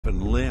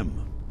and limb.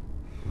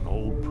 An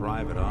old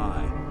private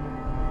eye.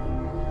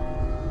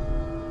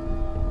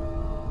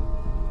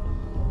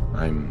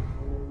 I'm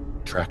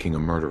tracking a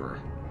murderer.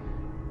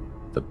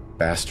 The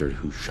bastard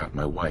who shot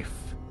my wife.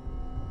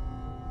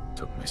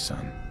 Took my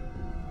son.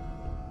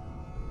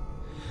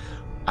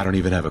 I don't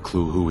even have a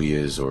clue who he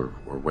is or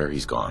where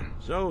he's gone.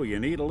 So, you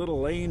need a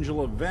little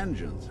angel of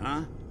vengeance,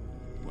 huh?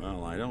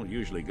 Well, I don't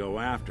usually go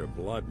after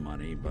blood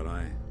money, but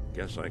I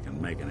guess I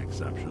can make an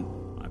exception.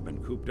 I've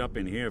been cooped up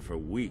in here for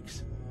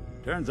weeks.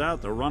 Turns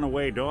out the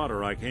runaway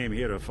daughter I came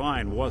here to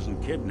find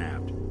wasn't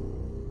kidnapped.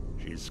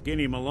 She's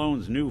Skinny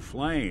Malone's new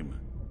flame.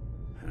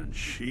 And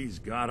she's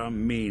got a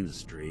mean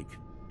streak.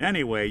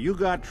 Anyway, you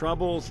got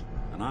troubles,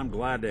 and I'm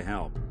glad to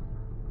help.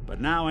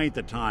 But now ain't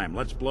the time.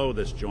 Let's blow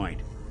this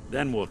joint.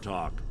 Then we'll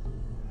talk.